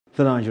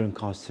The Nigerian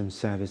Customs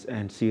Service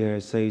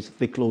 (NCA) says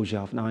the closure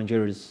of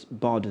Nigeria's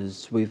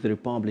borders with the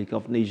Republic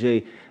of Niger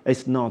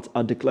is not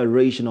a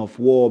declaration of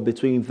war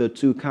between the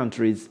two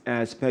countries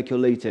as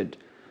speculated.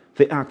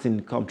 The acting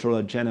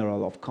Comptroller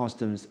General of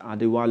Customs,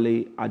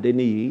 Adewale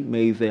Adeniyi,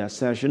 made the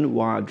assertion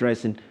while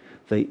addressing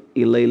the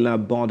Illela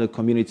border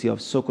community of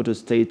Sokoto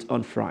State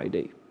on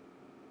Friday.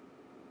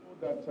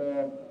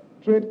 That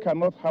trade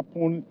cannot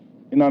happen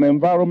in an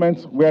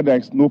environment where there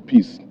is no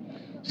peace.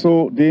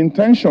 So the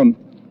intention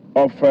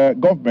of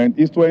government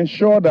is to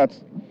ensure that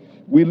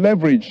we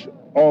leverage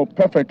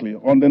perfectly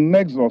on the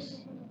nexus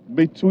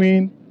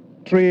between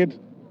trade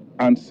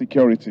and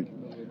security.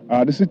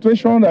 The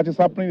situation that is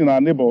happening in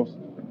our neighbors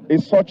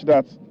is such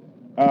that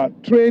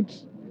trade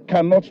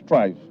cannot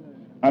thrive.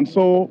 And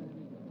so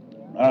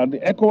the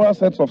ECOWAS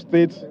heads of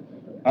states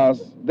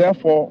has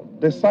therefore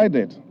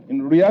decided,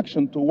 in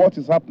reaction to what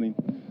is happening,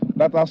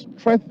 that has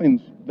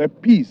strengthened the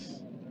peace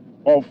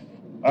of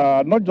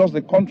not just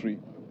the country,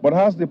 but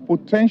has the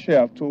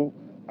potential to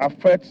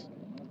affect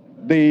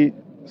the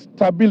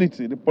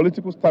stability, the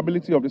political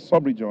stability of the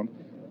sub-region,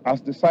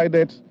 has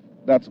decided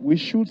that we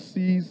should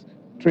cease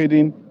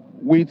trading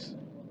with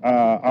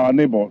our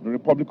neighbor, the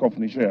Republic of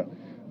Niger.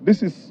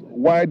 This is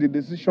why the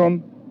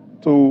decision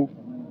to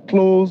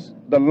close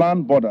the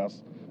land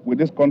borders with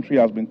this country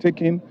has been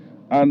taken,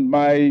 and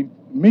my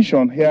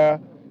mission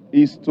here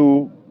is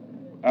to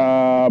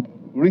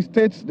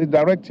restate the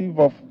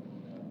directive of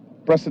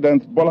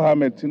President Bola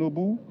Ahmed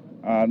Tinubu,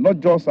 not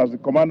just as the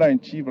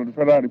Commander-in-Chief of the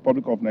Federal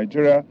Republic of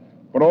Nigeria,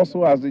 but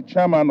also as the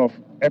Chairman of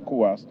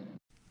ECOWAS.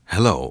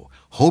 Hello,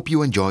 hope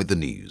you enjoyed the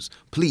news.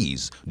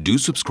 Please do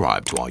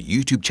subscribe to our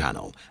YouTube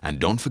channel and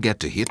don't forget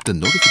to hit the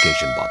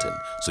notification button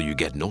so you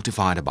get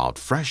notified about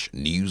fresh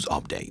news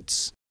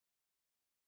updates.